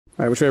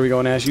right, which way are we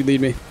going, Ash? You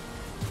lead me.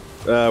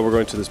 We're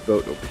going to this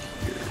boat over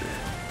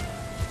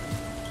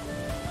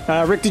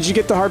here. Rick, did you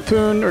get the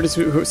harpoon, or does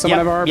someone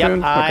have a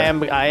harpoon?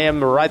 Yep, Okay. I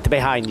am right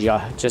behind you.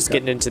 Just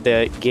getting into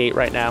the gate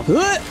right now. All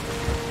right.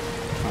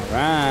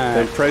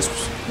 And Price,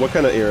 what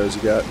kind of arrows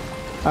you got?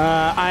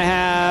 I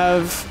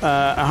have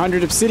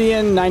 100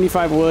 obsidian,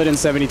 95 wood, and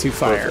 72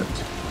 fire.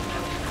 Perfect.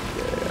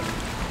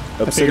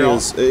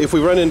 Obsidians. If we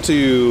run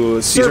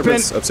into sea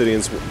serpents,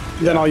 obsidians.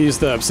 Then I'll use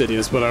the obsidian.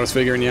 Is what I was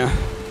figuring. Yeah.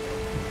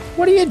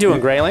 What are you doing,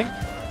 Grayling?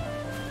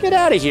 Get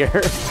out of here.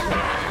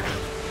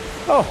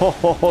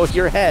 Oh,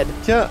 your head.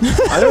 Yeah,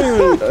 I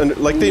don't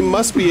even... like, they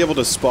must be able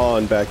to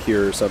spawn back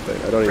here or something.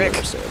 I don't even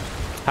understand.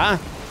 Huh?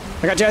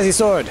 I got Jazzy's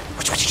sword.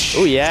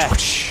 Oh, yeah.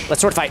 Let's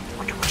sword fight.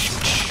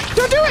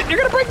 Don't do it! You're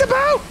gonna break the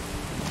bow!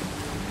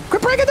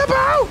 Quit breaking the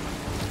bow!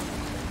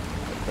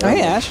 Oh,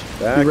 hey, Ash.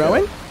 You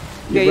rowing?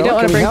 Yeah, you don't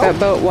want to break that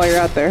boat while you're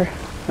out there.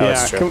 Oh,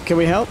 that's true. Can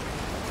we help?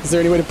 Is there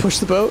any way to push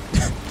the boat?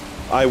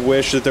 I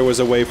wish that there was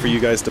a way for you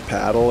guys to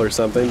paddle or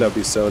something. That'd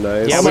be so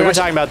nice. Yeah, we were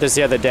talking about this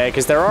the other day,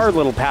 because there are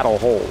little paddle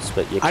holes,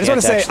 but you can't. I just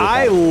want to say,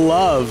 I paddle.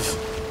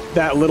 love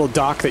that little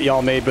dock that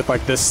y'all made with,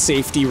 like, the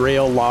safety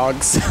rail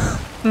logs.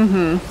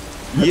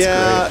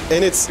 Yeah, great.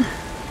 And it's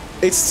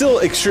still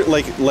extreme.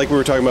 Like we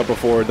were talking about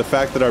before, the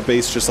fact that our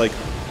base just like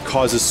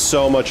causes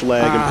so much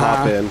lag and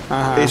pop in.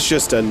 It's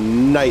just a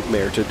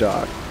nightmare to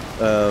dock.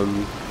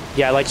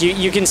 Yeah, like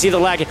you can see the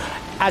lag.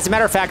 As a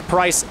matter of fact,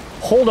 Price,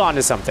 hold on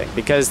to something,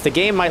 because the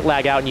game might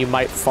lag out and you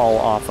might fall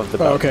off of the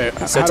boat. Okay.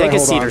 So take a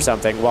seat or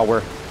something while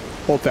we're...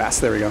 Hold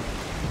fast. There we go.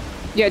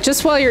 Yeah,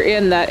 just while you're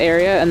in that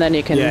area, and then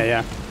you can...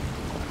 Yeah.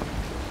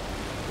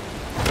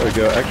 There we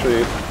go.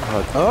 Actually,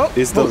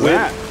 is the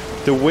wind...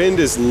 The wind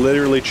is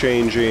literally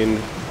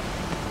changing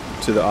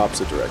to the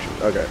opposite direction.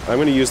 Okay, I'm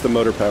going to use the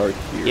motor power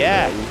here.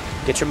 Yeah,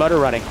 get your motor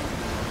running.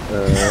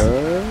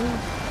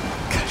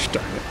 Gosh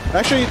darn it.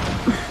 Actually,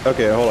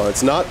 okay, hold on.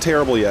 It's not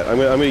terrible yet. I'm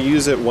gonna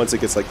use it once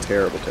it gets like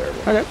terrible.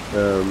 Okay.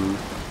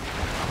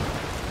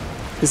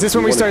 Is this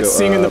when we start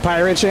singing the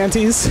pirate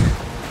shanties?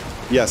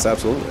 Yes,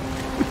 absolutely.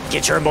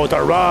 Get your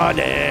motor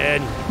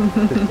running.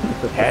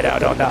 Head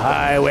out on the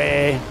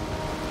highway.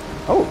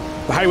 Oh,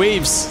 the high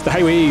waves. The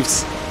high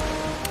waves.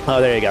 Oh,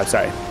 there you go.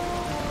 Sorry.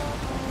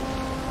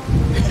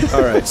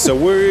 All right, so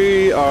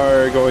we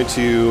are going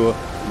to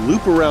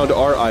loop around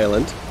our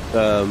island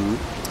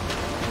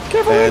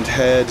and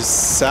head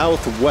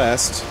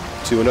southwest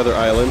to another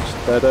island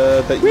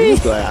that you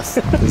glass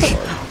is on.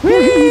 What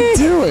are you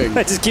doing?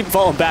 I just keep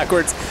falling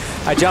backwards.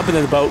 I jump and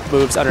then the boat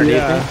moves underneath me.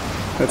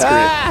 That's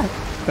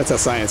great. That's how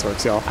science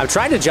works, y'all. I'm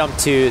trying to jump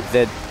to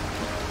the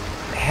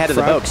head of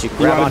the boat because you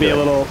grab onto it. You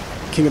want to be a little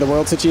king of the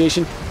world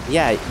situation?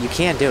 Yeah, you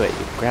can do it.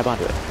 You can grab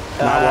onto it.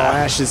 Not while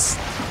Ash is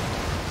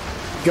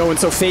going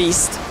so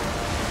fast.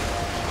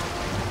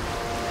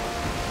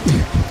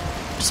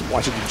 Just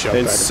watching you jump.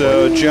 And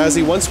so,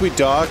 Jazzy, once we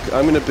dock,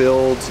 I'm gonna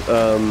build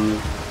the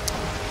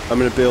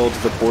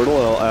portal,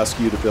 and I'll ask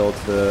you to build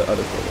the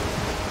other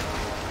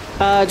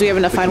portal. Do we have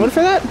enough fine wood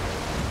for that?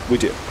 We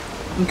do.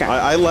 Okay.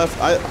 I left.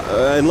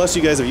 Unless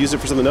you guys have used it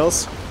for something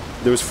else.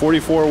 There was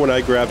 44 when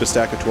I grabbed a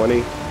stack of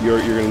 20. You're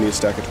gonna need a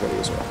stack of 20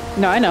 as well.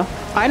 No, I know.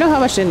 I know how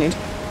much you need.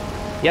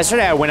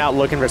 Yesterday I went out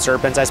looking for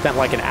serpents. I spent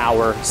like an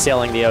hour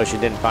sailing the ocean,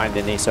 didn't find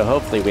any, so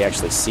hopefully we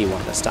actually see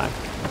one this time.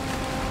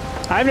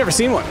 I've never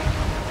seen one.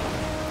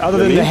 Other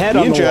than the head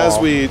on the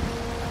wall. Me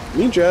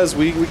and Jazz,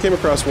 we came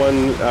across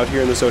one out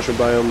here in this ocean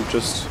biome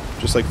just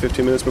like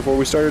 15 minutes before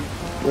we started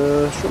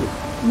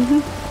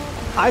swimming.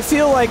 I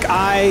feel like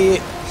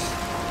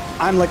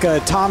I'm like a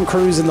Tom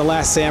Cruise in The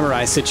Last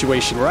Samurai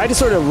situation, where I just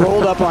sort of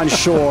rolled up on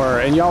shore,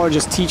 and y'all are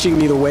just teaching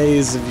me the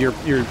ways of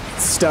your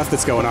stuff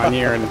that's going on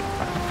here, and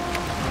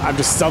I'm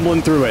just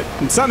stumbling through it.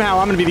 And somehow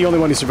I'm going to be the only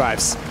one who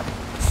survives.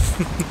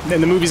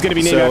 And the movie's going to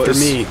be named after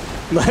me.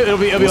 It'll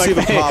be like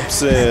the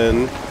pops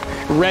in.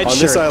 Red on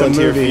Shirt, this island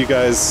the here. movie. If you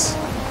guys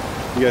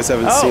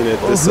haven't seen it.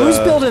 This, who's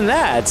building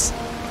that?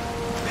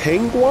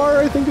 Penguar,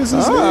 I think is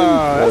his name.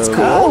 That's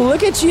cool. Oh,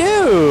 look at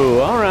you!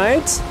 All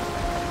right.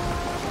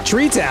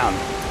 Tree Town.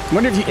 I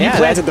wonder if you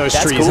planted those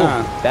trees, cool.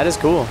 huh? That is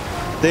cool.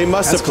 They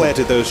must have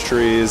planted those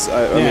trees.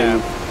 I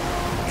mean,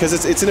 because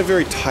it's in a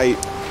very tight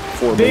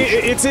formation.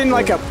 It's in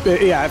like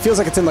it feels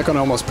like it's in like an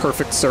almost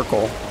perfect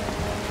circle.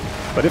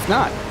 But if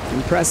not,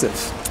 impressive.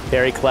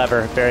 Very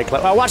clever, very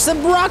clever. Oh, watch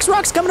them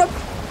rocks coming up.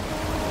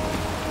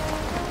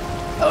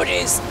 Oh,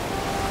 jeez.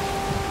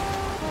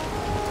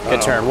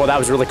 Good turn. Well, that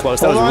was really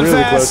close. That was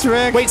really close.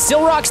 Rick. Wait,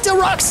 still rocks.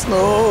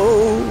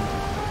 Oh.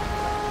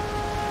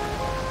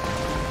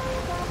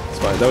 It's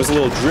fine. That was a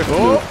little drift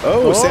move.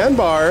 Oh,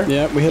 sandbar.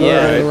 Yeah, we hit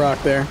a rock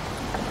there.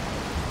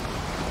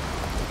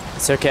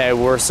 It's okay.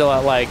 We're still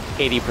at like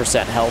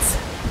 80% health.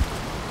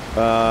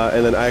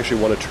 And then I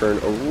actually want to turn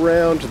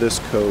around to this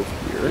cove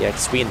here. Yeah,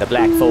 because we're in the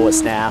Black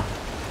Forest now.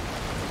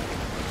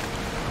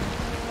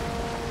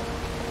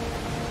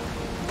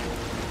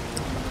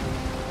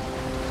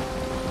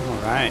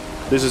 Right.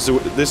 This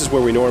is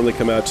where we normally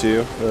come out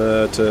to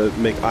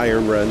make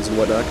iron runs and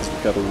whatnot, because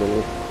we've got a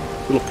little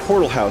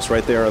portal house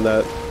right there on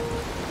that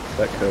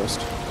coast.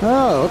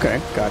 Oh,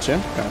 okay. Gotcha.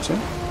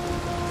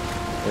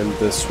 And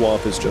the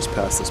swamp is just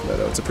past this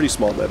meadow. It's a pretty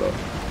small meadow.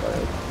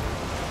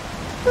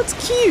 That's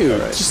cute.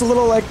 Right. It's just a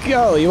little like,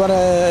 oh, you want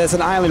to... It's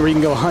an island where you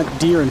can go hunt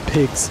deer and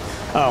pigs.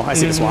 Oh, I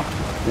see the swamp.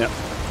 Yep.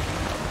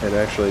 And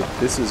actually,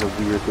 this is a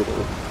weird little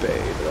bay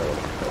that I want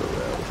to cut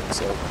around.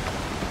 So,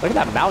 Look at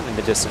that mountain in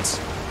the distance.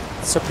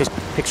 It's so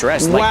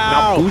picturesque, Wow. like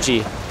Mount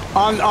Fuji.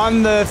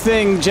 On the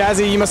thing,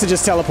 Jazzy, you must have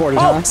just teleported,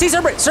 Oh, huh? see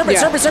Serpent,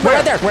 Yeah.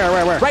 right there.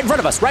 Where? Right in front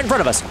of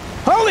us,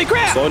 Holy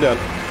crap! slow down.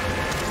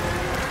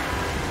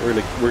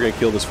 We're gonna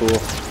kill this fool.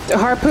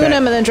 Harpoon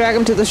him and then drag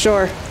him to the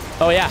shore.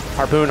 Oh yeah,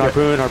 harpoon. Oh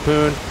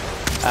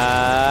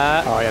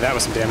yeah, that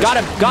was some damage.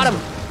 Got him.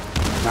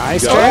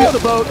 Nice. Go. Drag the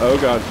boat. Oh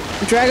god.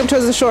 Drag him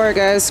towards the shore,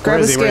 guys. Grab Where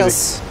his is he? Where is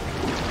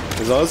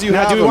scales. As long as you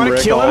Now, have do we him, wanna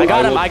Rick, kill him?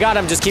 I got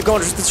him. Just keep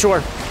going to the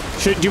shore.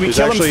 Do we There's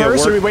kill him actually a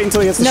first, or work- we wait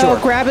until he hits the No, shore?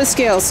 grab his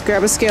scales.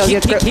 Grab his scales. You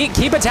have to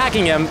Keep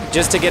attacking him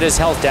just to get his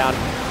health down.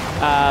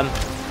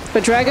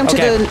 but drag him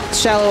Okay. to the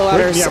shallow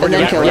waters yeah, we're and then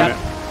doing kill it. him.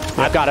 Yep.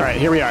 I've got him. All right,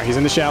 here we are. He's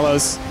in the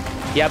shallows.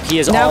 Yep, he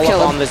is Now all kill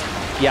up him. on this.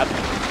 Yep.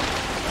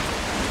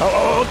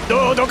 Oh,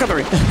 don't come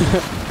through. All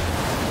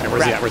right,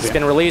 where's he Right, at? Where's he's he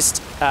been at?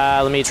 released.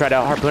 Let me try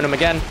to harpoon him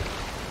again.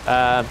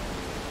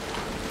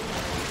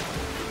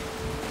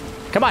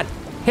 Come on,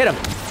 hit him.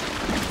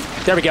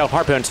 There we go,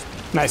 harpooned.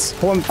 Nice.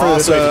 Pull him through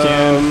this way if you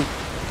can. Awesome.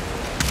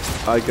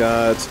 I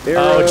got arrows.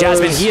 Oh,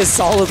 Jasmine, he is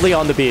solidly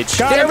on the beach.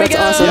 Got There him, we that's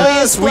go. awesome.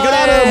 Yes, we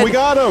got him. We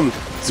got him.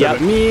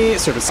 Serpent meat,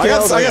 serpent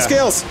scales. I got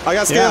scales. I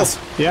got scales.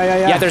 Yeah.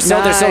 Yeah, there's still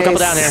a couple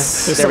down here.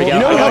 Nice. There we go. You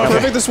know Okay, how okay.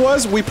 perfect this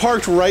was? We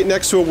parked right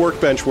next to a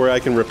workbench where I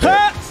can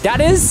repair. That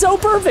is so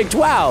perfect.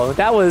 Wow,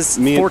 that was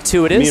Me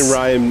fortuitous. and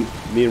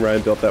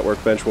Ryan built that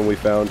workbench when we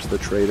found the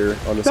trader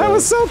on the side. That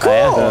was so cool.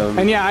 yeah.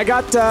 And yeah, I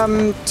got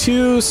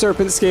 2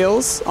 serpent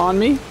scales on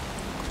me.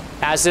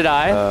 As did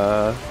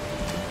I.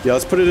 Yeah,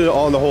 let's put it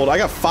all in the hold. I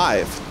got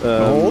 5.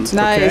 Hold.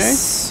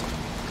 Nice.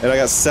 And I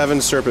got 7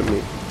 serpent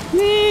meat.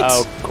 Neat.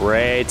 Oh,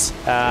 great.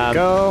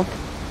 Go.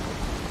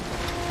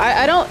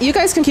 I don't. You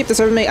guys can keep the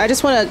serpent meat. I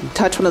just want to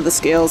touch one of the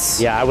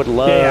scales. Yeah, I would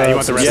love. Yeah, you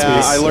want the recipes.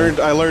 Yeah,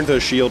 I learned the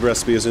shield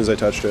recipe as soon as I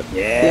touched it.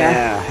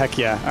 Yeah. Heck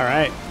yeah. All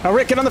right. Oh,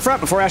 Rick, get on the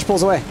front before Ash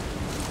pulls away.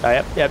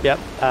 Yep. King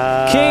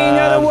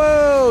of the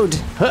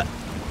world.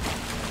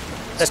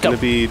 Let's go.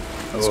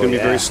 It's gonna be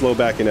very slow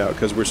backing out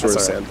because we're sort of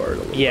That's all right. sandbarred a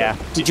little Yeah.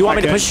 Did you want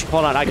me to Okay. push?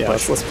 Hold on, I can Yeah,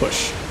 push. let's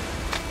push.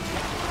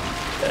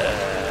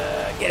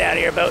 Get out of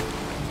here, boat. bit.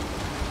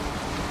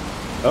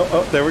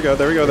 Oh, there we go.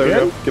 There we go.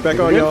 good? Get back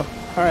We on, good? y'all.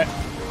 All right.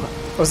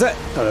 What was that?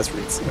 Oh, that's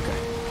Reed's. Okay.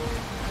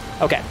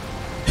 Okay.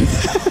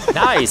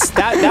 Nice.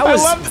 That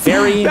was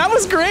very. That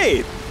was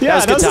great. Yeah,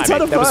 that was good a ton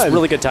timing. of That fun. was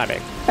really good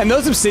timing. And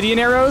those obsidian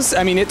arrows,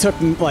 I mean, it took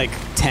like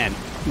 10.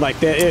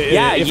 Like,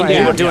 Yeah, if you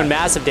I were doing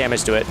massive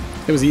damage to it.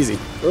 It was easy.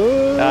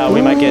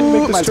 We might get.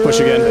 Might have to push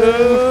again.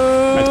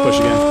 Might have to push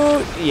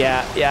again.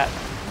 Yeah.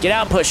 Get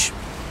out, and push.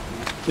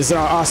 This is an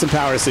awesome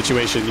power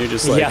situation. You're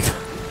just like, Yeah.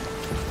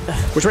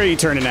 which way are you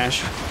turning,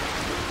 Ash?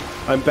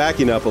 I'm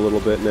backing up a little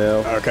bit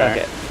now.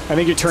 Okay. I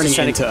think you're turning Just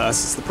trying into to-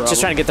 us. Is the problem.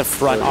 Just trying to get the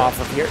front off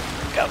of here.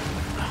 Go.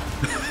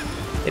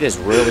 It is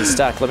really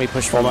stuck. Let me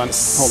push from Hold on, the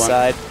hold on.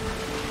 side.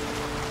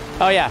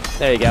 Oh yeah,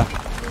 there you go.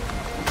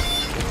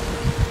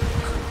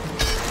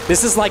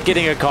 This is like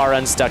getting a car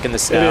unstuck in the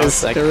snow. It It's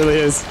is. like, It really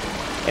is.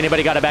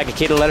 anybody got a bag of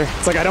Keto litter?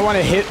 It's like I don't want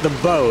to hit the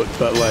boat,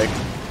 but like,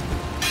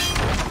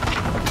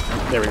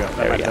 there we go. That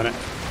There we might have go. done it.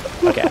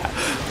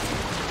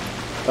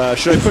 Okay.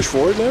 Should I push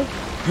forward now?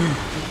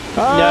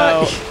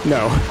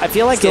 No. I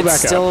feel like Still it's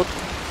back up. still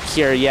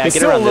here. Yeah, It's get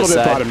still a around little this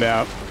bit side. bottomed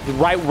out.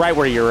 Right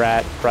where you're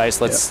at, Bryce.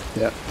 Let's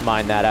Yep.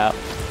 mine that out.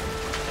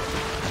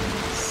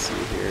 Let's see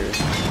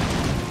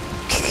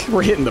here.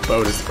 We're hitting the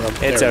boat is the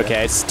problem. It's There we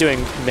okay. It's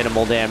doing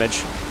minimal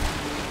damage.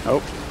 go. Oh.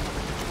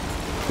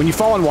 When you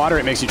fall in water,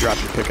 it makes you drop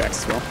your pickaxe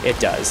as well. It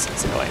does.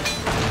 It's annoying.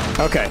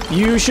 Okay.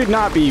 You should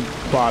not be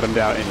bottomed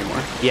out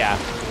anymore. Yeah,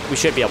 we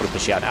should be able to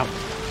push you out now.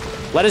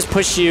 Let us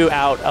push you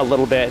out a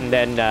little bit and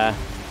then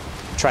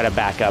try to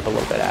back up a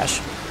little bit, Ash.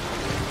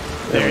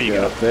 There you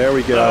go. There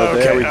we go.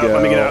 Okay. There we go.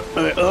 Let me get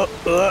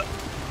out.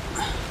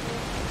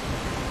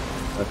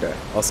 Okay.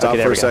 I'll stop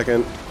there for we a go.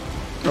 second.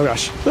 Oh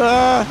gosh.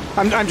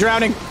 I'm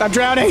drowning. I'm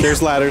drowning.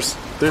 There's ladders.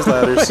 There's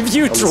ladders. If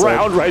you on the side.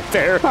 drowned right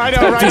there. I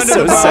know, right under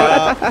the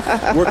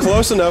boat. We're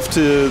close enough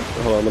to.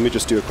 Hold on. Let me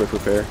just do a quick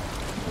repair.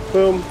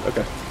 Boom.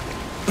 Okay.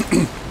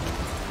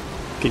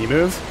 Can you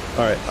move?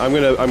 All right. I'm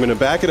gonna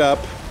back it up.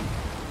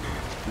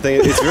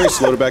 It's very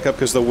slow to back up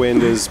because the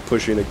wind is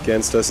pushing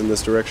against us in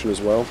this direction as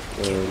well.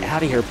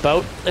 Out of here,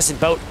 boat. Listen,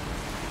 boat.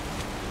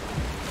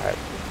 All right.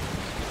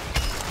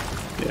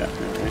 Yeah.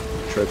 All right.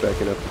 Try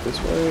backing up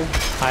this way.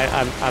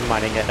 I'm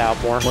mining it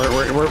out more.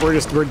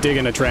 We're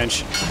digging a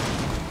trench.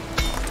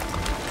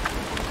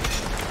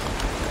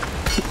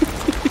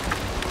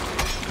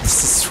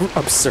 This is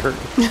absurd.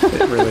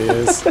 It really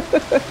is.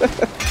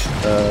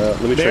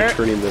 Let me try There.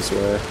 turning this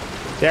way.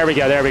 There we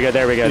go.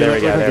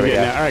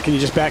 All right. Can you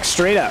just back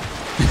straight up?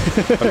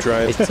 I'm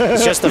trying.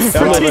 It's just the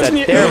front. teaching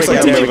you- There we go.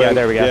 Yeah,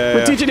 There we go. yeah.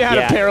 We're teaching you how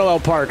Yeah. to parallel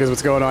park is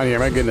what's going on here.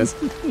 My goodness.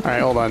 All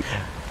right, hold on.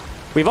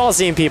 We've all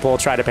seen people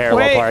try to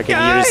parallel Wait, park,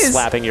 and you're just guys!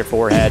 slapping your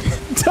forehead.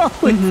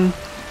 Totally.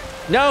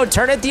 No,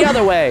 turn it the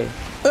other way.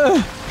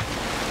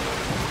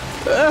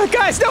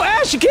 Guys, no,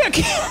 Ash, you can't.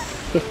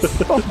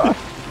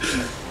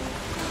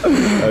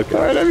 Okay.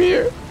 All right, I'm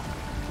here.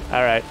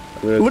 All right.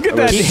 Look at I'm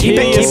that. gonna Keep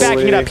hideous-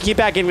 backing it up. Keep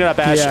backing it up,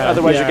 Ash. Yeah,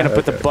 Otherwise, yeah. you're gonna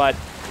put the Okay. butt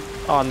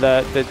on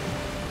the.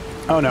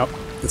 Oh no,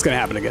 it's gonna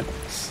happen again.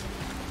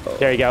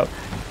 There you go.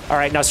 All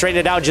right, now straighten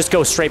it out. Just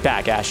go straight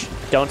back, Ash.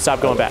 Don't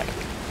stop going back.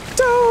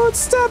 Don't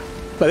stop.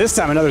 But this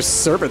time, another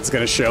serpent's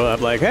gonna show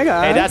up. Like, hey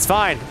guys. Hey, that's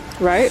fine.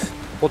 Right?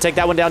 We'll take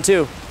that one down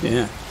too.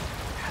 Yeah.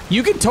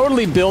 You could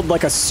totally build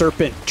like a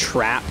serpent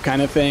trap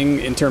kind of thing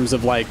in terms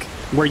of like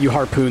where you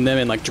harpoon them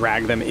and like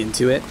drag them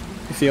into it.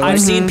 You feel like?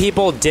 I've seen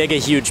people dig a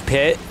huge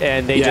pit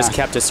and they just Yeah.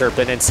 kept a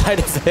serpent inside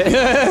of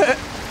it.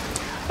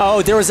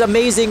 Oh, there was an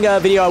amazing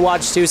video I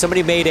watched too.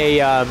 Somebody made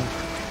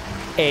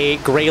a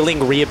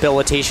grayling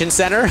rehabilitation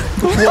center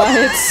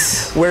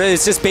What? where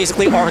it's just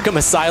basically Arkham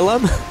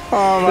Asylum.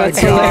 Oh my That's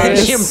And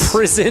hilarious. they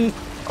imprison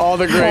All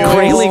the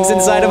graylings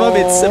inside of them.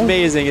 It's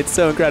amazing. It's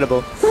so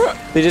incredible.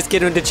 They just get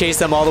them to chase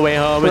them all the way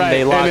home, and Right,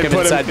 they and lock then them put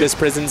 'em- inside this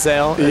prison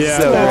cell. It's Yeah,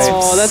 so that's- great.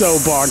 Oh, that's so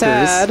bonkers.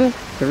 sad. It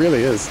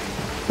really is,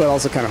 but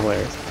also kind of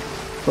hilarious.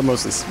 But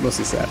mostly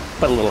sad.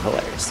 But a little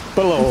hilarious.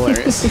 But a little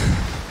hilarious.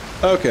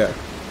 Okay.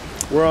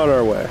 We're on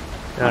our way.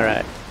 All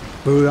right.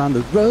 We're on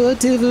the road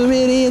to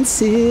Viridian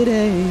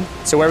City.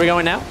 So where are we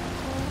going now?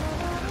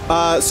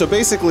 So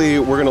basically,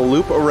 we're going to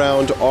loop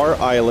around our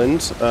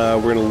island. We're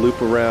going to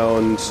loop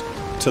around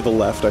to the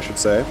left, I should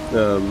say.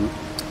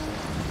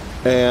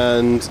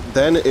 And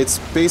then it's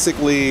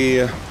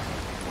basically... I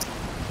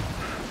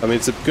mean,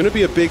 it's going to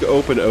be a big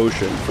open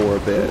ocean for a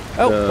bit.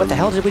 Oh, what the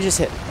hell did we just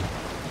hit?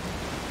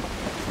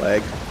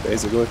 Lag,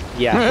 basically.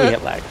 Yeah, we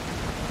hit lag.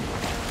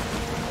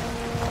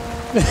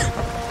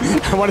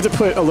 I wanted to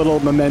put a little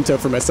memento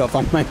for myself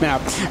on my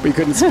map, but you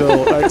couldn't spell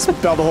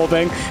the whole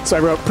thing. So I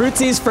wrote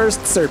Prutzi's first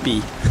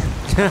Serpy.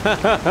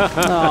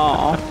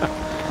 Aw.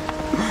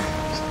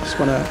 Just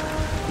want to.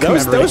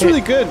 That was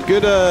really good.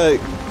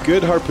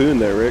 Good harpoon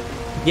there, Rick.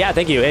 Yeah,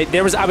 thank you.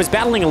 I was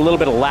battling a little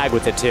bit of lag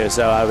with it too,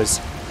 so I was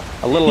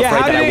a little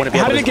afraid that I wouldn't be able to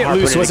How did it get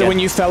harpoon loose? Was it again. when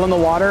you fell in the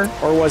water,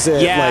 or was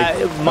it? Yeah,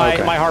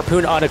 like, my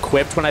harpoon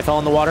unequipped when I fell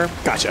in the water.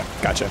 Gotcha.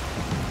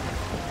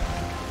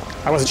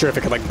 I wasn't sure if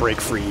it could like break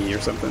free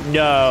or something.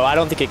 No, I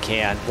don't think it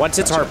can. Once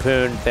it's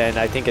harpooned, then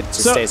I think it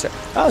just stays there.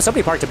 Oh,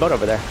 somebody parked a boat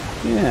over there.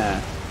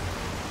 Yeah.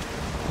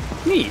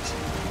 Neat.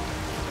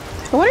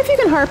 I wonder if you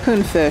can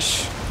harpoon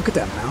fish. Look at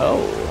that mountain.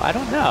 Oh, I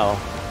don't know.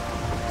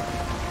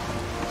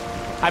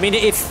 I mean,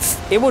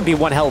 if it would be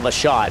one hell of a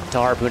shot to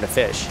harpoon a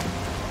fish.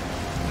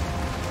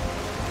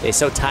 They're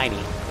so tiny.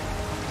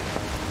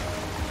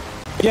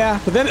 Yeah,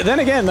 but then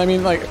again, I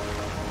mean, like,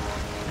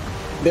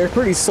 they're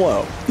pretty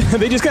slow.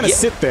 They just kind of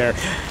sit there.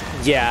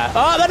 Yeah.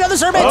 Oh, another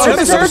serpent! Oh,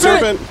 serpent, another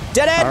serpent! serpent!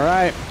 Dead end!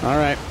 All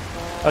right.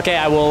 Okay,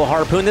 I will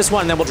harpoon this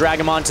one, and then we'll drag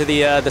him onto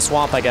the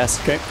swamp, I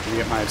guess. Okay, let me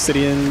get my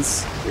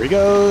obsidians. Here he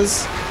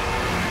goes.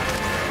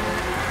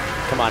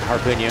 Come on,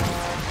 harpoon you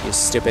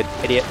stupid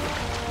idiot.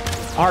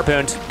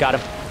 Harpooned. Got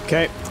him.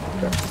 Okay.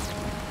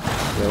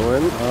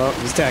 Going. Oh,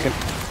 he's attacking.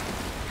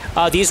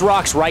 These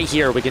rocks right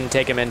here, we can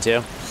take him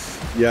into.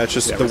 Yeah, it's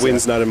just Yeah, the where's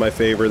wind's that? not in my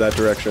favor that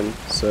direction.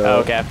 So Oh,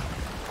 okay.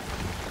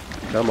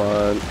 come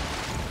on.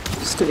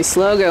 Just gonna be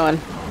slow going.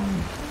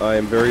 I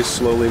am very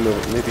slowly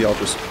moving. Maybe I'll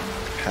just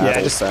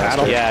paddle just faster.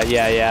 paddle.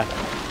 Yeah.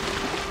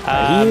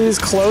 he is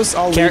close.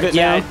 I'll leave it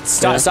now.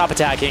 Stop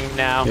attacking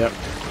now. Yep.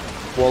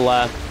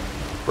 We'll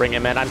bring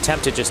him in. I'm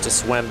tempted just to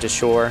swim to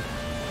shore.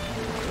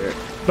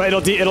 But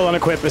it'll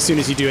unequip as soon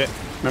as you do it.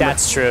 Remember?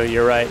 That's true.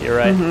 You're right.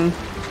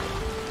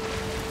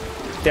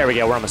 There we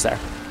go. We're almost there.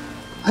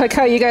 Like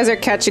how you guys are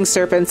catching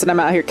serpents and I'm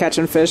out here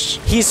catching fish.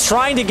 He's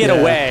trying to get Yeah.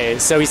 away,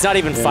 so he's not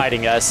even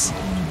fighting us.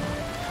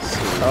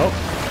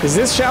 Oh, is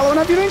this shallow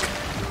enough? You think?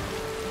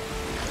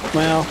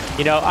 Well,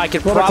 You know, I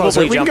could a little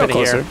closer. probably We can jump go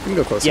in closer. here. We can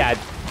go closer. Yeah.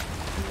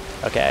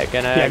 Okay,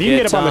 gonna. Yeah, if you can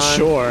get up on the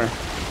shore.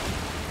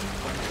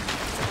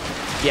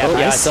 Yeah, Oh,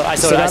 yeah. nice. I You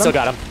still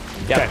got him.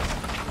 Yep. Okay.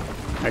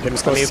 I get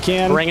as close as you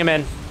can. Bring him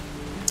in.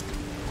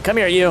 Come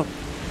here, you.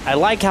 I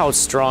like how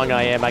strong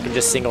I am. I can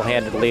just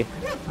single-handedly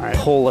right.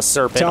 pull a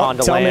serpent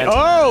onto tell me. land.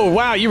 Oh,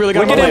 wow, you really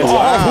got Look at him on all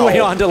land. the way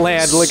onto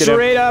land. Look at him.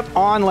 Straight up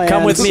on land.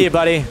 Come with me,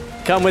 buddy.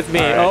 Come with me.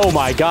 All right. Oh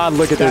my God!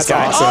 Look at this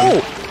That's guy.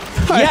 awesome.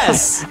 Oh,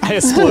 yes. I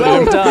exploded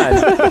Well him.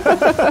 done.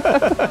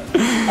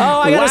 Oh,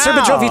 I got a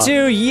serpent Wow. trophy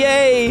too!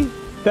 Yay!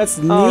 That's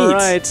neat. All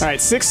right. All right,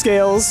 6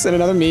 scales and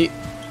another meat.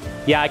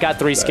 Yeah, I got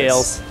 3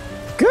 scales.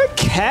 Good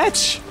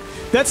catch.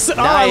 That's I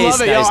Nice,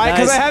 love it, nice,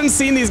 because nice. I haven't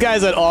seen these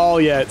guys at all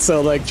yet.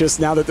 So like,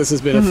 just now that this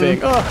has been a thing,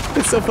 oh,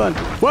 it's so fun.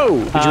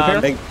 Whoa! Did you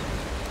repair? Hey,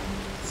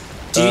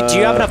 Do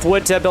you have enough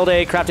wood to build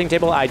a crafting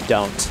table? I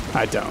don't.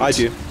 I don't. I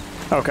do.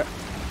 Okay.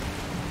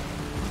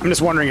 I'm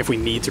just wondering if we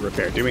need to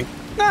repair. Do we?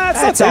 Nah,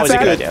 That's always a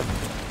good idea.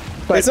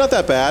 It's not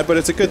that bad, but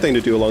it's a good thing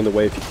to do along the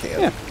way if you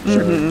can.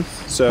 Yeah.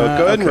 So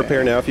go ahead and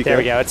repair now if you can. There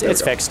we go.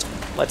 It's fixed.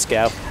 Let's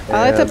go.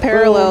 I like the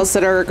parallels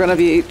that are going to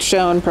be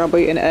shown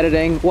probably in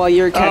editing. While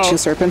you're catching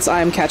serpents,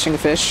 I'm catching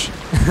fish.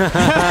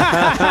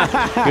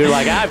 You're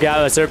like, I've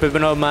got a serpent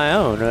of my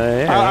own.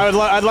 Right?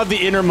 I'd love the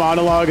inner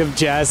monologue of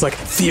Jazz, like,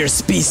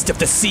 fierce beast of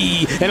the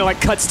sea, and it like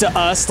cuts to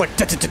us, like,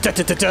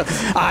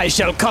 I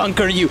shall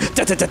conquer you,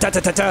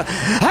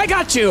 I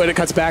got you, and it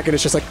cuts back, and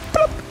it's just like,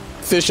 bloop,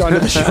 fish onto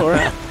the shore.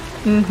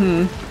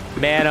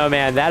 Man, oh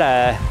man,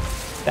 that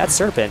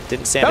serpent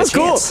didn't stand a chance.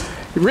 That was cool.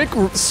 Rick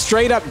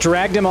straight up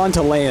dragged him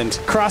onto land,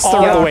 crossed all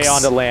the rocks. the way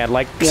onto land,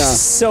 like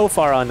so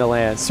far onto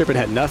land. Serpent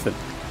had nothing.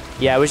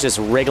 Yeah, it was just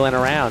wriggling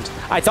around.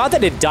 I thought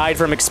that it died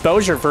from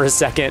exposure for a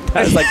second.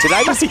 I was like, did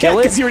I just kill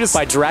it you were just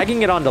by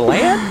dragging it onto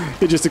land?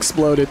 It just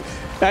exploded.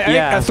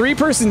 A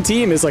 3-person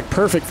team is like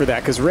perfect for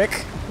that because Rick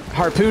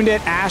harpooned it.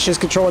 Ash is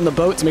controlling the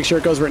boat to make sure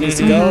it goes where it needs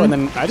to go, and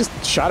then I just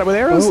shot it with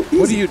arrows. Oh,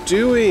 what are you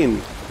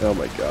doing? Oh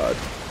my god.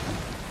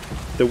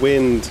 The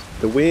wind.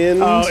 The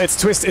wind. Oh, it's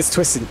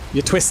twisting.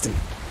 You're twisting.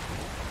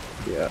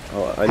 Yeah.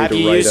 I need Have to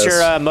you write used us.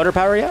 your motor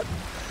power yet?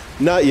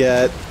 Not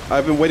yet.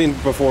 I've been waiting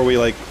before we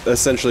like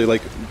essentially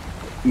like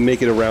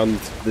make it around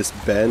this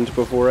bend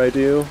before I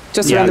do.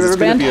 Just around the river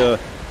bend?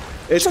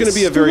 It's going to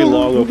be a very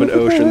long open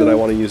ocean that I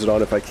want to use it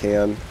on if I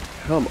can.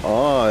 Come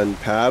on,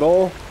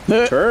 paddle.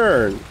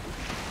 Turn.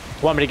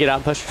 Want me to get out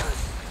and push?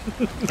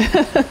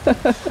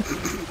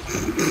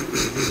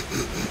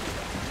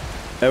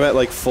 I'm at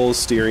like full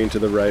steering to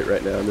the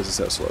right now, and this is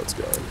how slow it's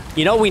going.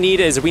 You know what we need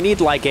is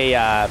like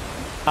a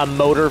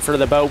motor for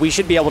the boat. We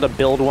should be able to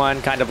build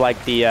one, kind of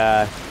like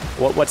the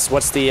what's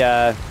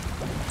the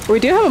we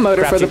do have a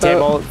motor for the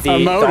table, boat.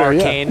 the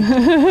arcane,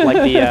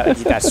 like the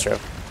that's true.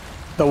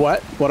 The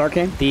what? What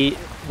arcane?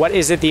 What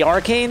is it? The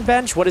arcane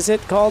bench? What is it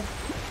called?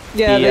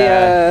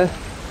 Yeah,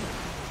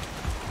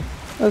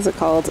 what is it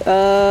called?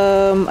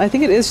 I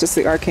think it is just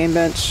the arcane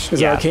bench.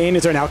 Is it arcane?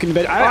 Is there an alchemy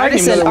bench?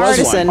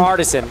 Artisan.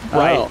 Artisan,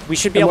 right. Oh. We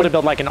should be able to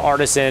build like an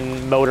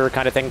artisan motor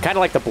kind of thing, kind of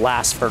like the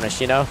blast furnace,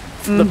 you know,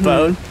 for the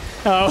boat.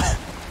 Oh.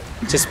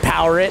 Just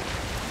power it.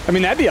 I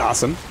mean, that'd be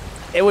awesome.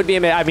 It would be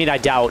amazing. I mean, I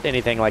doubt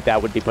anything like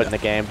that would be put in the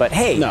game, but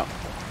hey, No.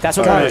 that's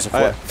what motors are for.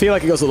 I feel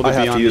like it goes a little I bit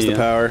have beyond to use the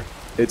power.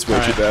 It's way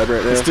too bad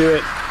right now. Let's do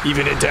it.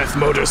 Even in death,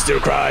 motor still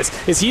cries.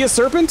 Is he a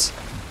serpent?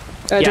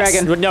 Yes.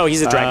 Dragon. No,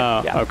 he's a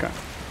dragon. Yeah. Okay.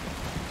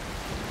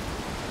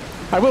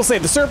 I will say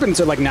the serpents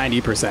are like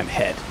 90%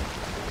 head.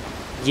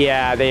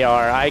 Yeah, they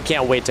are. I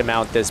can't wait to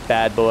mount this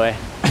bad boy.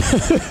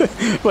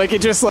 Like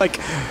it just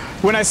like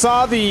when I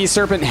saw the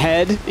serpent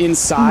head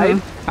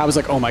inside, I was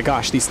like, oh my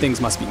gosh, these things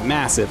must be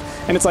massive.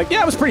 And it's like,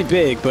 yeah, it was pretty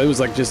big, but it was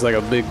like just like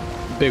a big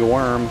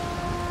worm.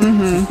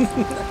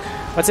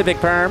 What's a big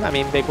perm? I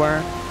mean, big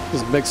worm.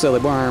 Just a big silly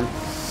worm.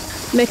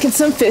 Making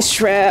some fish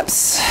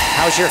traps.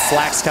 How's your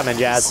flax coming,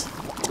 Jazz?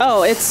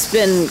 Oh, it's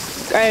been.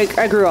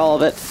 I grew all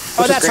of it.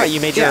 Oh, that's right. You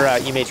made your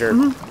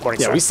morning Yeah,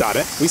 star. we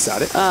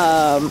sawed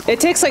it. It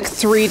takes like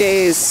 3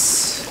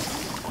 days.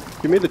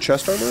 You made the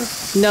chest armor?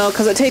 No,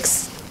 because it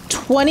takes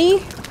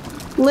 20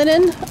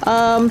 linen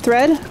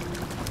thread.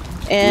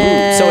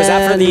 And So is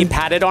that for the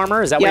padded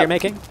armor? Is that what you're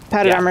making?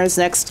 Padded armor is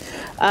next.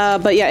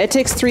 But yeah, it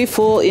takes 3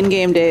 full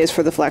in-game days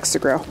for the flax to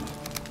grow.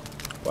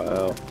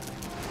 Wow.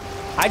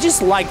 I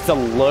just like the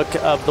look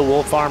of the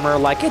wolf armor.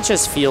 Like, it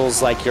just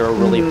feels like you're a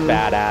really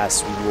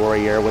badass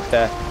warrior with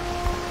the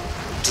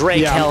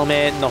Drake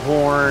helmet and the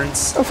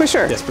horns. Oh, for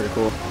sure. That's pretty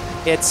cool.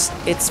 It's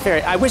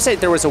very. I wish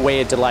that there was a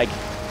way to like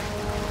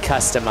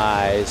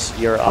customize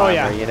your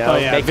armor. You know,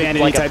 make vanity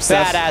like type a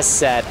stuff. badass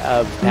set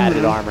of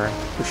padded armor.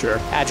 For sure.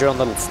 Add your own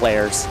little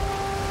flares.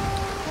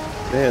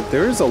 Man,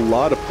 there is a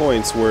lot of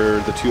points where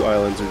the two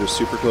islands are just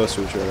super close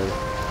to each other.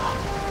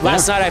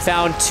 Last night I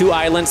found 2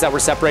 islands that were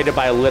separated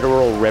by a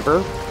literal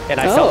river, and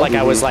I felt like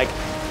I was like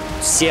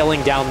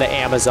sailing down the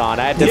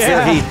Amazon. I had to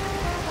very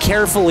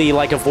carefully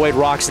like avoid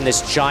rocks in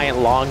this giant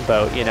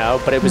longboat, you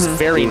know, but it was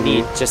very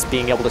neat just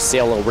being able to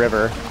sail a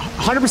river.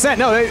 100%.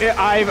 No,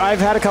 I've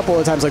had a couple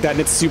of times like that,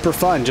 and it's super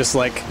fun just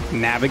like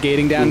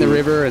navigating down the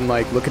river and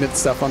like looking at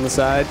stuff on the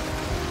side.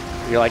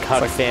 You're like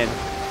Huck Finn.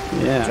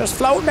 Yeah. Just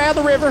floating down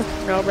the river.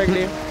 No big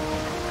deal.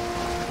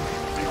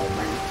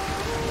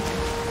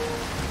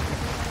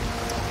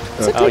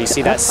 Oh, you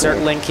see that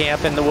Sertling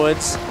camp in the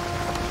woods?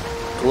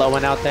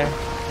 Glowing out there?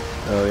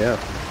 Oh, yeah.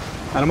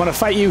 And I'm gonna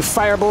fight you,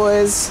 fire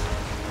boys.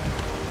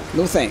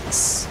 No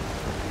thanks.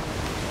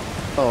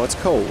 Oh, it's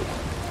cold.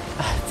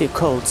 I feel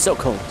cold, so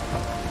cold.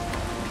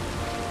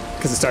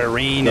 Because it started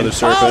raining. Another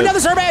serpent. Oh, another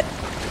serpent!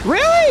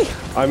 Really?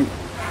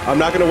 I'm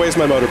not gonna waste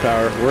my motor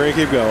power. We're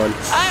gonna keep going.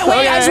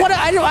 Wait,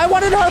 I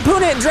wanted to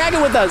harpoon it and drag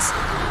it with us.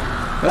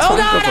 That's Oh fine.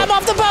 God, Go for I'm it.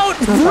 off the boat!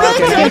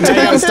 Okay, now you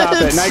gotta stop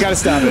it. Now you gotta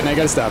stop it. Now you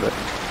gotta stop it.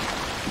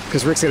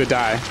 Because Rick's gonna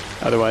die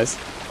otherwise.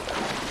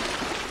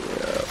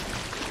 Yeah.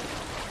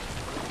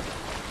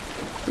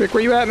 Rick,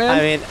 where you at, man?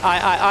 I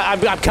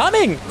mean, I'm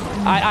coming.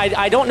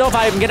 I don't know if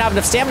I'm gonna have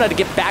enough stamina to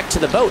get back to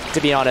the boat,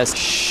 to be honest.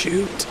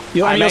 Shoot.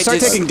 You'll I start might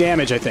just- taking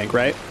damage, I think,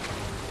 right?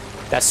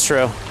 That's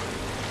true.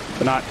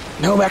 but not.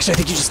 No, actually, I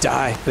think you just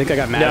die. I think I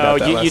got mad about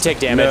that. No, you take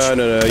damage.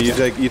 No.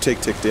 You take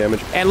tick damage.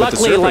 And But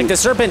luckily, like the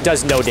serpent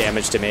does no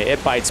damage to me.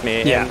 It bites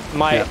me. Yeah.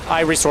 And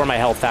I restore my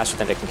health faster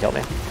than it can kill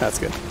me. That's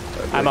good.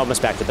 Okay. I'm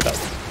almost back to the boat.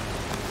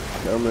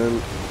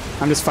 Coming.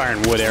 I'm just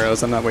firing wood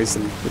arrows. I'm not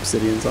wasting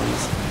obsidians on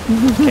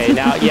this. Okay,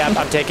 now,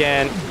 I'm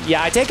taking.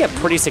 Yeah, I take a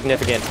pretty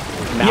significant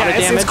amount of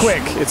damage. It's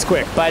quick. It's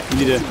quick. But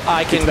you need to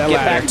I can get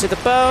back to the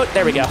boat.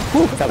 There we go.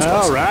 Whew, that was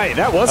close. All right,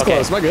 that was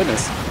close. My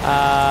goodness.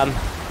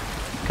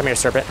 Come here,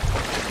 serpent.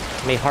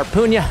 Let me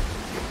harpoon ya.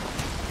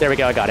 There we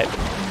go. I got it.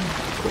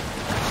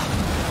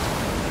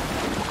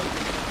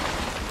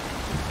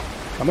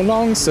 Come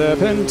along,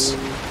 serpent.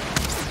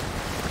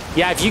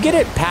 Yeah, if you get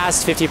it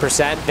past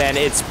 50%, then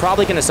it's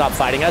probably going to stop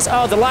fighting us.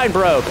 Oh, the line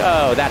broke.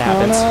 Oh, that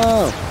happens.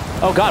 Oh,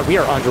 Oh God, we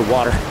are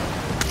underwater.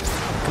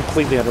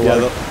 Completely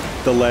underwater.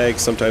 Yeah, the lag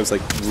sometimes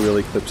like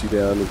really clips you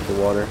down into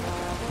the water.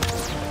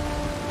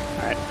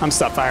 All right, I'm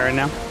stop firing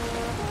now.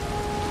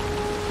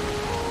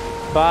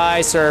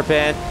 Bye,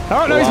 serpent.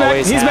 Oh, no, We'll he's back.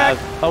 always He's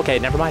back. Okay,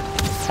 never mind.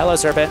 Hello,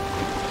 serpent.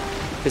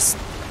 This.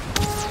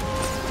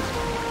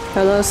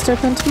 Hello,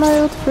 Serpent, my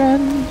old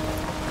friend.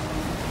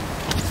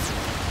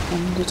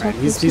 Right,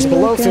 he's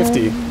below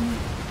 50.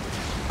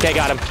 Okay,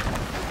 got him.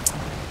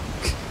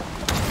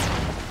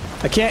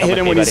 I can't hit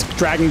him when he's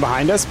dragging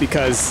behind us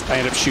because I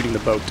end up shooting the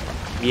boat.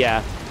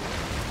 Yeah.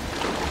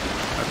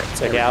 Okay,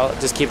 It's okay, I'll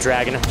just keep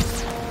dragging him. Yeah,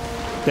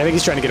 I think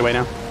he's trying to get away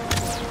now.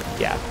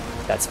 Yeah,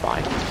 that's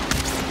fine.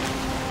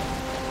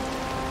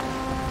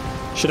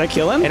 Should I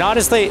kill him? And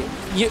honestly,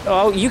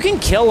 you can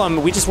kill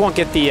him. We just won't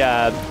get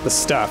the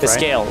stuff, the right?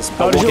 scales. Oh,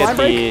 But did we'll you get line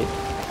the. break?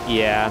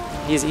 Yeah,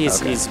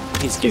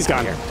 he's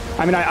gone. Here.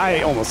 I mean,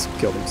 I almost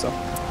killed him, so.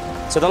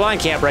 So the line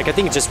can't break. I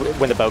think it's just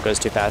when the boat goes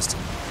too fast.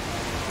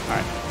 All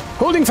right.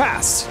 Holding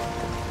fast.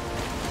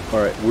 All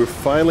right, we're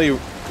finally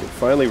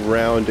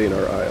rounding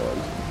our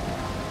island.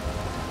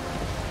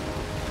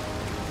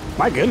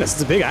 My goodness,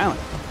 it's a big island.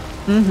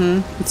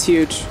 Mm-hmm. It's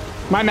huge.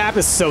 My map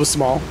is so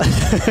small.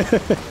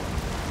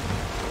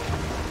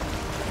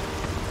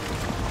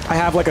 I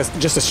have like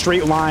just a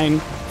straight line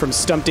from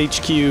Stumpt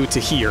HQ to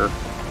here.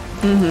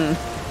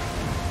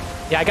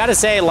 Yeah, I gotta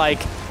say, like,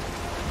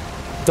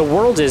 the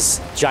world is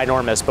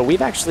ginormous, but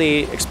we've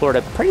actually explored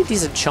a pretty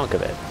decent chunk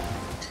of it.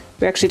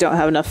 We actually don't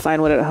have enough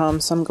fine wood at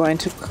home, so I'm going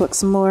to collect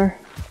some more.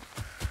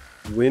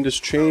 Wind is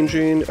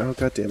changing. Oh,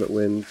 god damn it,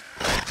 wind.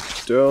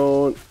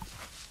 Don't.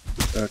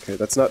 Okay,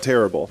 that's not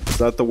terrible. It's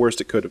not the worst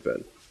it could have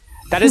been.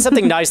 That is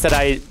something nice that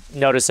I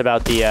noticed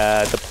about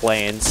the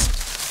plains,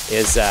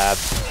 is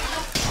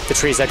the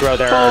trees that grow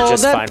there are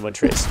just fine wood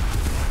trees.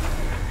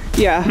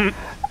 Yeah.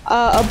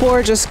 A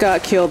boar just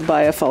got killed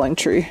by a falling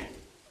tree.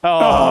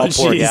 Oh,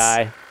 poor jeez.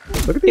 guy.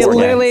 Look at these It guys.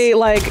 literally,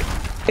 like,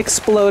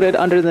 exploded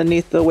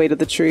underneath the weight of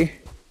the tree.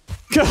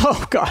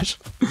 Oh, gosh.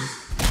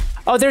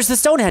 Oh, there's the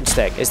Stonehenge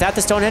thing. Is that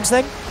the Stonehenge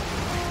thing?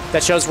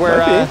 That shows where,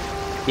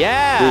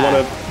 yeah. We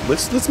want to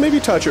let's maybe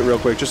touch it real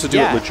quick just to do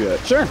it legit.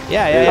 Sure.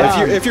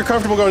 Yeah. If you're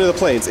comfortable going to the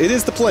plains, it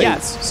is the plains.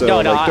 Yeah. So no,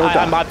 like, don't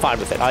die. I'm fine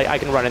with it. I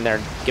can run in there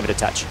and give it a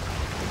touch.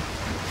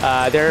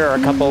 There are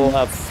a couple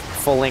of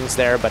fullings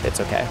there, but it's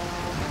okay.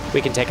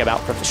 We can take them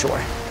out from the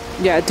shore.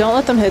 Yeah, don't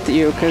let them hit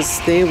you,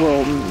 because they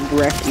will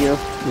wreck you.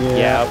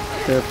 Yeah.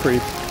 They're pretty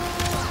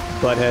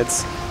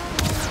buttheads.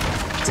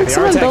 Looks They like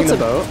are someone attacking built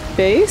the a boat.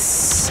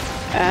 base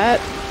at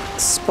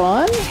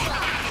spawn?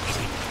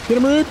 Get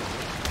him, Rude.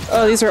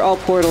 Oh, these are all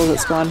portals at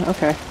spawn.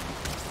 Okay.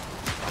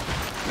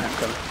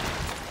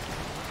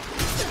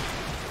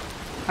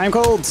 I'm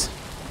cold.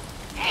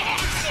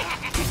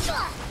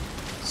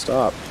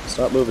 Stop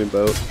moving,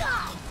 boat.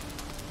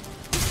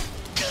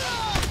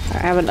 I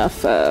have enough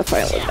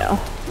fine wood now.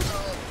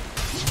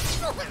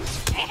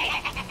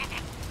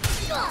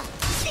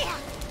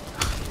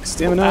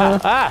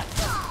 Stamina.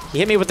 He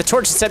hit me with the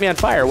torch and set me on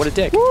fire. What a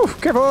dick. Woo,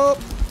 careful.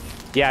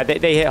 Yeah,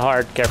 they hit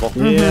hard. Careful.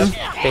 Yeah.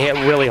 They hit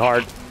really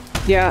hard.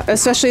 Yeah,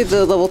 especially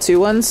the level 2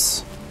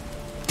 ones.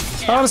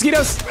 Oh,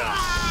 mosquitoes.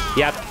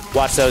 Yep.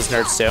 Watch those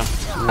nerds too.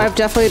 I've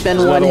definitely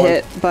been one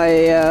hit by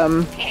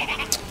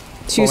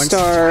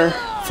 2-star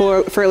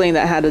furling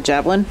that had a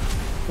javelin.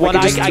 Well,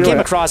 Like, I came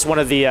across one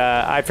of the,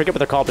 I forget what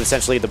they're called, but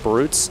essentially the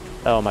brutes.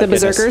 Oh my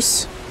goodness. The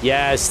berserkers?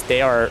 Yes,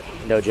 they are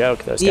no joke,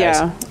 those guys.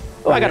 Yeah.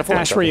 Oh, I got a full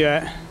Ash, where you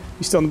at?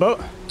 You still in the boat?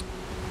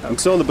 I'm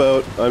still on the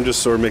boat. I'm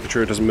just sort of making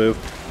sure it doesn't move.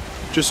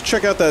 Just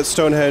check out that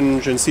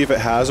Stonehenge and see if it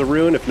has a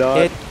rune. If not,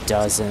 It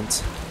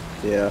doesn't.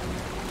 yeah.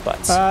 But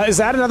Is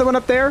that another one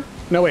up there?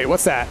 No, wait.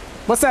 What's that?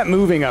 What's that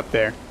moving up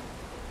there?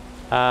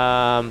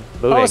 moving.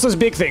 Oh, it's those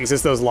big things.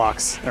 It's those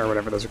locks or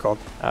whatever those are called.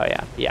 Oh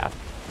yeah, yeah.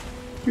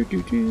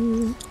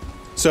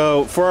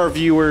 So for our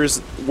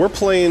viewers, we're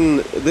playing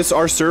this.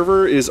 Our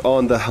server is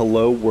on the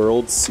Hello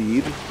World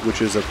seed,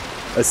 which is a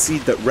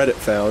seed that Reddit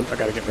found. I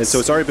gotta get and this. so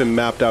it's already been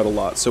mapped out a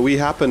lot. So we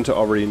happen to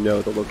already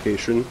know the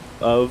location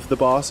of the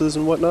bosses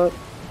and whatnot.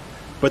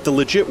 But the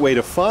legit way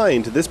to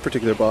find this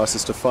particular boss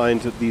is to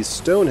find these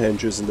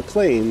Stonehenges in the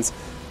plains,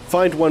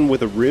 find one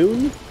with a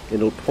rune, and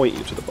it'll point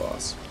you to the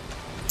boss.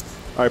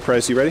 All right,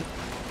 Price, you ready?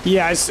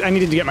 Yeah, I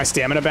needed to get my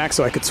stamina back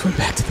so I could swim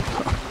back to the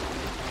boat.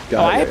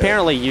 Oh, I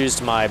apparently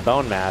used my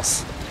bone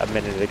mass a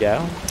minute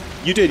ago.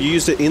 You did. You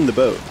used it in the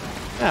boat.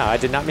 No, I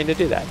did not mean to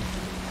do that.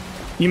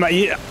 You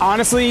might.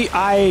 Honestly,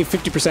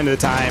 50% of the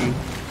time,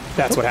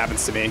 that's what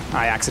happens to me.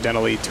 I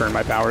accidentally turn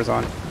my powers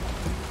on.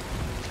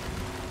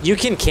 You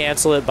can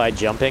cancel it by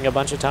jumping a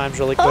bunch of times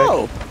really quick.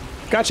 Oh,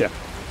 gotcha.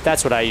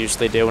 That's what I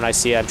usually do when I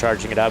see I'm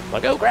charging it up. I'm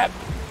like, oh crap,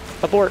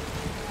 abort.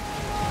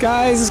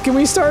 Guys, can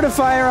we start a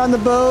fire on the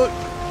boat?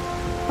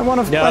 I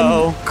want to.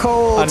 No, I'm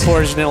cold.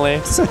 Unfortunately.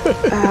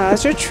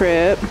 How's your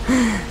trip?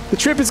 The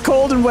trip is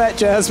cold and wet,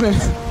 Jasmine.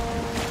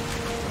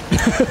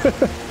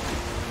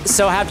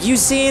 So have you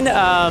seen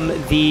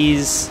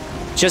these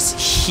just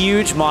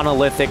huge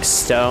monolithic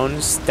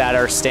stones that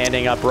are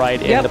standing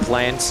upright in the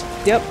plains?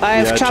 Yep,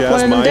 I've chopped Jazz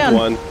one of them down.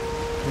 One.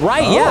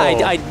 Right,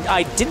 yeah.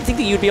 I didn't think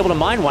that you'd be able to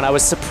mine one. I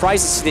was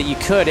surprised to see that you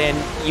could, and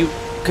you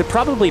could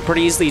probably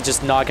pretty easily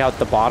just knock out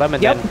the bottom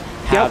and then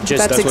have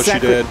just... That's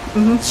exactly what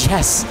she did.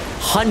 Yes,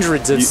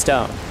 hundreds of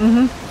stone.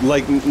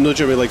 Like,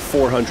 legitimately, like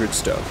 400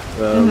 stone.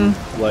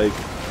 Like,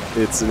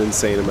 it's an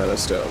insane amount of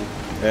stone.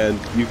 And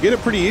you get it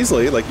pretty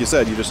easily. Like you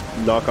said, you just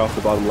knock off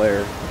the bottom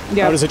layer.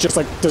 Yeah. Does it just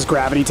like, does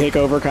gravity take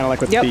over kind of like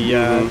with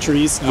the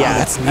trees? Yeah, oh,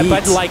 that's neat.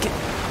 But like,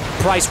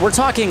 Bryce, we're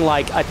talking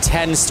like a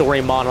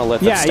 10-story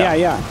monolith of stone.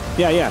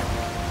 Yeah.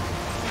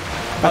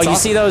 Oh, you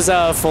see those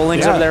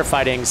folings over there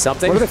fighting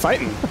something? What are they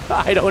fighting?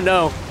 I don't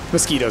know.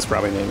 Mosquitoes,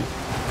 probably, maybe.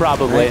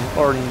 Probably. Right.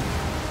 Or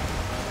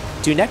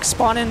do necks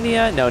spawn in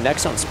the... no,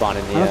 necks don't spawn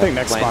in the I don't think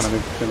necks plains. spawn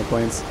in the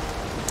plains.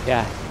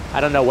 Yeah.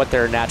 I don't know what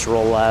their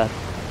natural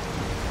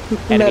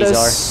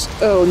enemies are.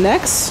 Oh,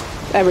 necks?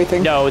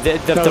 Everything. No, the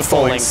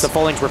folings. The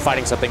folings were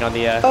fighting something on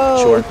the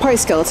Oh, shore. probably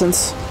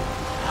skeletons.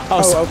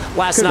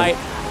 Last night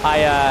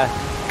I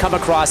come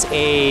across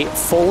a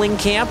foaling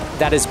camp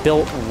that is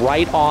built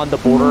right on the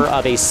border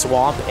of a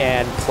swamp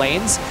and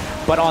plains,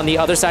 but on the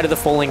other side of the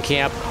foaling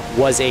camp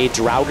was a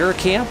Draugr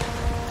camp.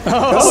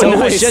 Oh, so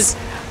nice.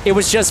 it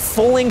was just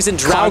foalings and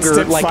Draugr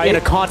Constant like fight. in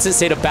a constant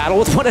state of battle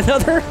with one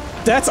another.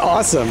 That's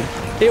awesome.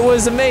 It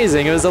was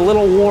amazing. It was a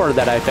little war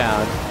that I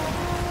found.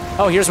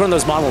 Oh, here's one of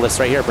those monoliths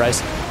right here,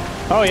 Bryce.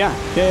 Oh yeah.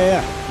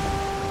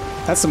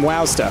 That's some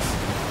WoW stuff.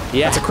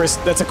 Yeah.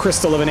 That's a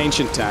crystal of an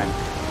ancient time.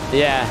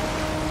 Yeah.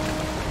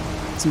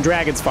 Some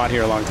dragons fought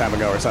here a long time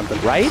ago or something.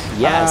 Right?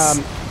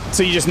 Yes.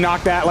 So you just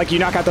knock that, like you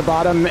knock out the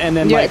bottom and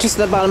then Yeah, like just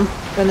the bottom,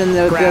 and then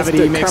the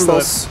gravity makes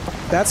crumbles.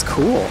 That's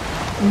cool.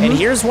 And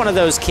here's one of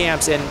those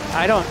camps, and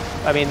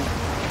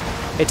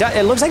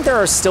it looks like there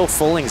are still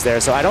foalings there,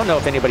 so I don't know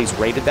if anybody's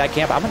raided that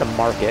camp. I'm going to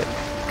mark it,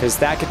 because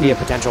that could be a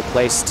potential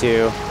place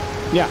to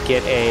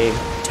get a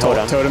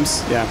totem.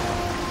 Totems, yeah.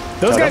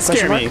 Those guys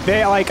scare me.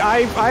 They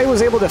I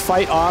was able to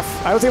fight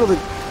off. I was able to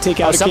take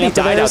out. Somebody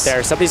died out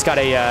there. Somebody's got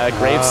a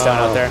gravestone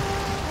out there.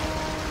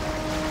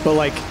 But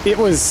like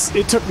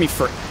it took me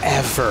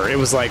forever. It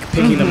was like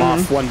picking them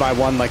off one by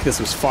one, like this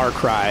was Far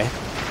Cry.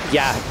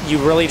 Yeah, you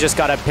really just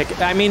gotta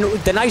pick. I mean,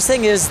 the nice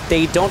thing is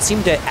they don't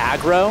seem to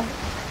aggro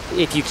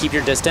if you keep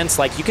your distance.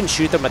 Like you can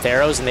shoot them with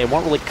arrows, and they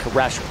won't really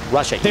rush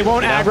at you. They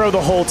won't aggro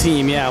the whole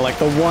team. Yeah, like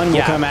the one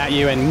will come at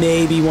you, and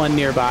maybe one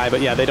nearby.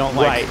 But yeah, they don't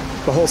like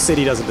the whole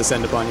city doesn't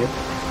descend upon you.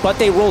 But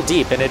they roll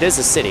deep, and it is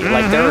a city.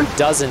 Like there are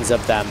dozens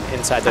of them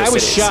inside those cities. I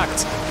was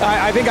shocked.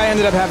 I think I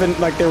ended up having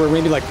like there were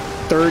maybe like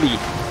 30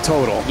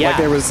 total. Yeah. Like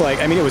there was like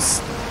it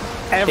was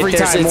every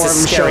time more of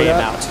them showed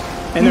up.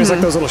 And there's like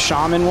those little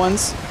shaman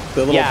ones,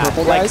 the little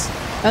purple guys.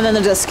 And then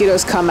the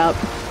mosquitoes come out.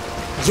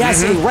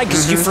 Yes, right,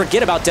 because you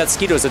forget about death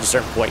mosquitoes at a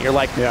certain point. You're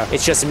like,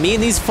 it's just me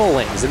and these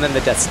foalings, and then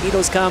the death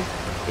mosquitoes come.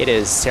 It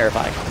is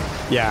terrifying.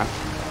 Yeah.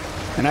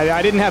 And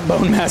I didn't have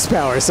bone mass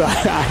power, so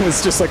I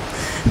was just like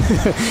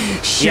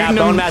shooting them.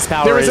 Bone mass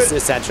power is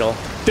essential.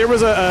 There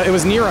was it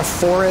was near a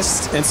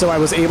forest, and so I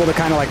was able to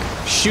kind of like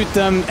shoot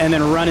them and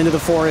then run into the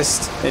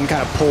forest and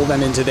kind of pull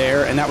them into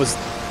there, and that was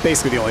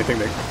basically the only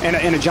thing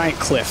and a giant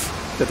cliff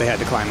that they had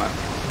to climb up.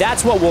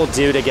 That's what we'll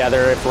do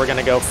together if we're going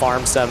to go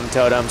farm some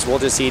totems. We'll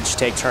just each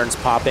take turns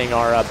popping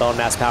our bone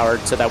mass power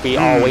so that we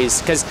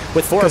always, because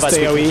with 4 of us,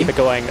 we can keep it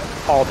going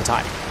all the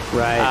time.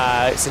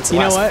 Right. Since the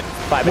you last know what?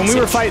 5 when minutes we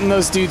were each. fighting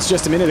those dudes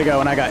just a minute ago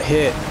and I got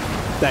hit,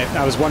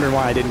 I was wondering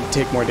why I didn't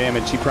take more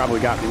damage. You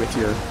probably got me with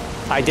your...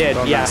 I did,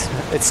 yeah.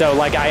 So,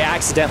 like, I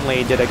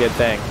accidentally did a good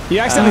thing. You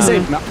accidentally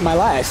saved my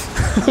life.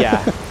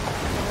 Yeah.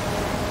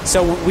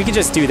 So we can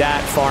just do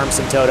that, farm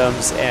some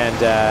totems, and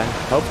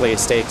hopefully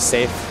stay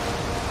safe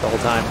the whole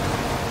time.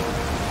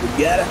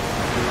 We got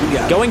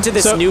it. Going to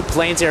this new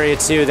plains area,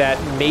 too, that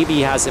maybe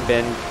hasn't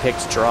been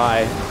picked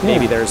dry.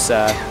 Maybe there's...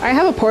 I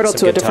have a portal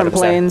to a different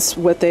plains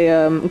with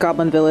a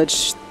goblin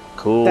village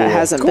that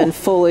hasn't been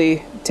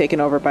fully taken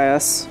over by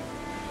us.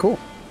 Cool.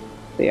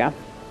 But yeah.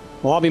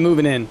 Well, I'll be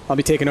moving in. I'll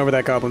be taking over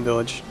that goblin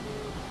village.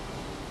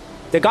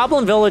 The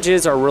goblin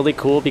villages are really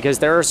cool because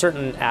there are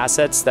certain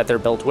assets that they're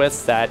built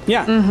with that we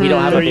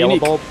don't have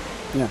available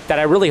that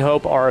I really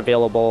hope are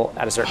available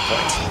at a certain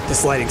point.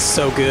 This lighting's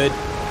so good.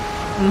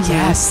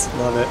 Yes.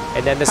 Love it.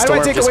 And then the How do storm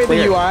I take just away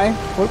cleared. the UI?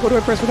 What do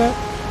I press for that?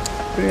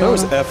 That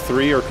was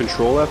F3 or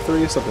Control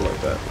F3, something like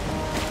that.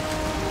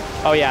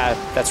 Oh, yeah,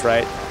 that's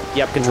right.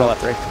 Yep, Control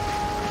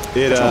F3.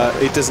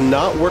 It does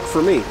not work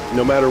for me.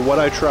 No matter what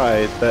I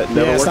try, that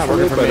never works for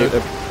me. But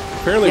it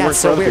apparently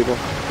works for other people.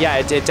 Yeah,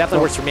 it definitely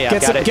works for me.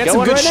 I've got it Get going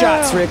some good right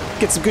shots, now. Rick.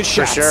 Get some good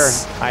shots. For sure.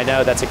 I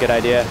know, that's a good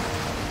idea.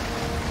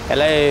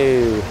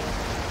 Hello.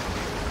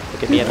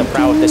 Look at me in the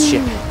prow of this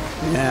ship.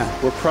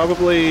 Yeah. We're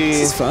probably...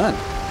 This is fun.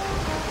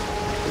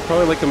 We're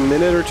probably like a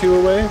minute or two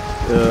away.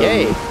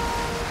 Yay.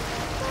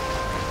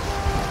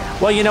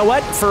 Well, you know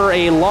what? For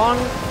a long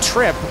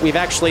trip, we've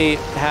actually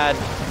had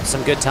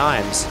some good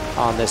times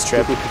on this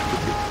trip. With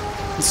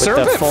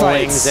Serpent the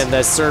followings fights. and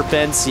the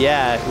serpents,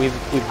 yeah, we've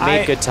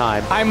made good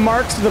time. I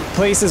marked the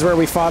places where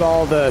we fought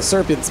all the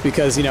serpents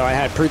because, you know, I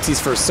had Prutzi's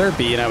first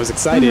Serpy and I was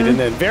excited. And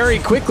then very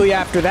quickly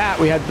after that,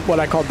 we had what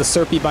I called the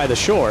Serpy by the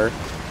shore.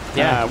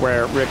 Yeah.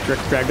 Where Rick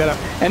dragged that up.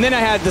 And then I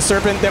had the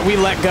serpent that we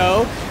let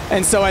go.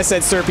 And so I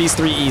said Serpy's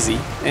 3 easy.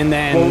 And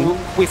then...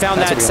 Well, we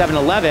found that at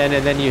 7-Eleven,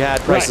 and then you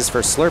had Bryce's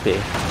first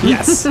Slurpee.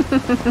 Yes.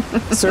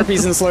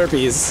 Serpies and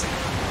Slurpees.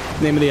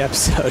 Name of the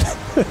episode.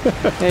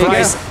 There you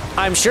Bryce, go.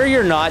 I'm sure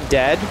you're not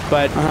dead,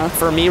 but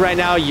for me right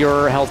now,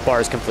 your health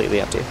bar is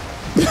completely empty.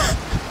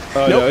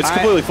 Oh, no, it's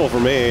completely full for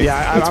me.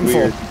 Yeah, I'm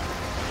weird.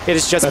 full. It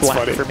is just That's black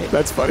funny. for me.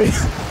 That's funny.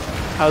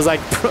 I was like,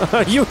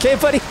 are you okay,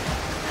 buddy?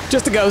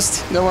 Just a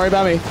ghost. Don't worry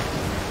about me.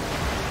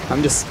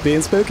 I'm just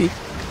being spooky.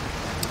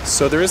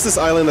 So there is this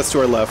island that's to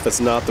our left that's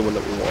not the one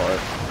that we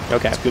want.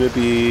 Okay. It's going to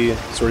be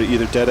sort of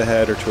either dead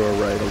ahead or to our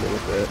right a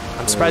little bit.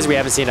 I'm surprised we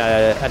haven't seen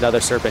another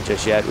serpent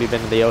just yet. We've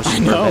been in the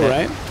ocean for a minute.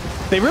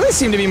 Right? They really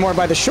seem to be more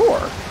by the shore.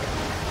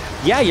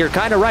 Yeah, you're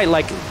kind of right.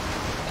 Like,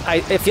 I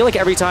feel like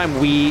every time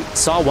we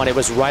saw one, it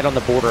was right on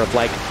the border of,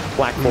 like,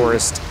 Black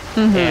Forest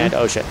and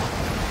ocean.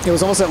 It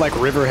was almost at, like,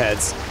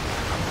 riverheads.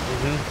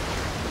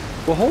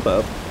 Well, hold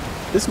up.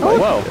 This might be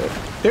good.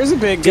 There's a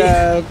big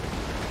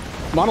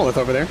monolith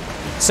over there.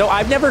 So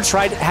I've never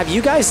tried. Have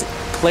you guys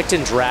clicked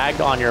and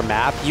dragged on your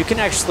map? You can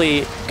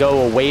actually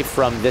go away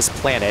from this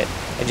planet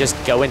and just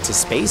go into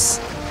space.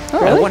 Oh,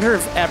 I really? wonder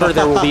if ever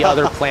there will be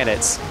other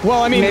planets.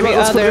 Well, I mean, Maybe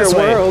let's put it other this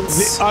way.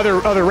 worlds. The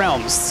other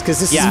realms, because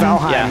this Yeah, is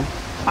Valheim. yeah.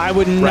 I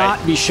would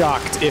not be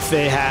shocked if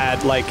they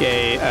had like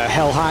a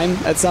Helheim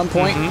at some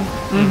point.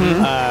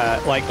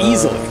 Like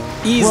easily.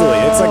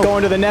 It's like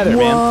going to the Nether,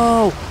 man.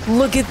 Whoa!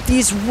 Look at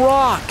these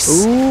rocks.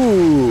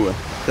 Ooh.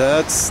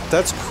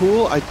 That's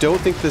cool. I don't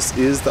think this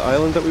is the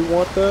island that we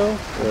want, though.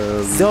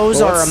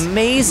 Those are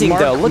amazing,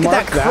 though. Look at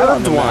that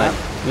curved one.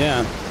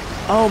 Yeah.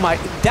 Oh my!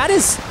 That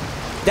has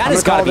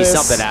got to be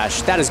something,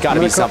 Ash. That has got to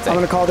be something. I'm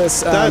going to call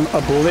this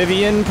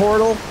Oblivion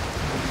Portal.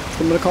 That's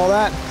what I'm going to call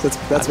that.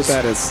 That's what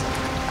that is.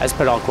 I just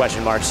put all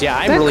question marks. Yeah,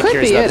 I'm That really could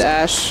curious be about it,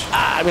 this. Ash.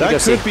 I'm gonna That go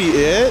see. could be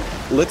it.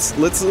 Let's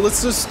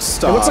just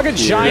stop. It looks like a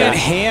here. giant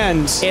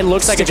hand. It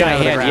looks like a sticking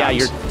out giant of the hand.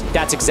 Yeah, ground.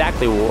 that's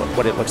exactly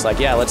what it looks like.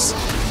 Yeah, let's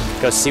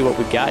go see what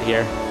we've got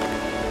here.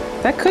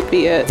 That could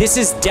be it. This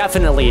is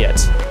definitely it.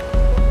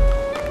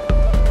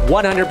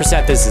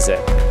 100% this is it.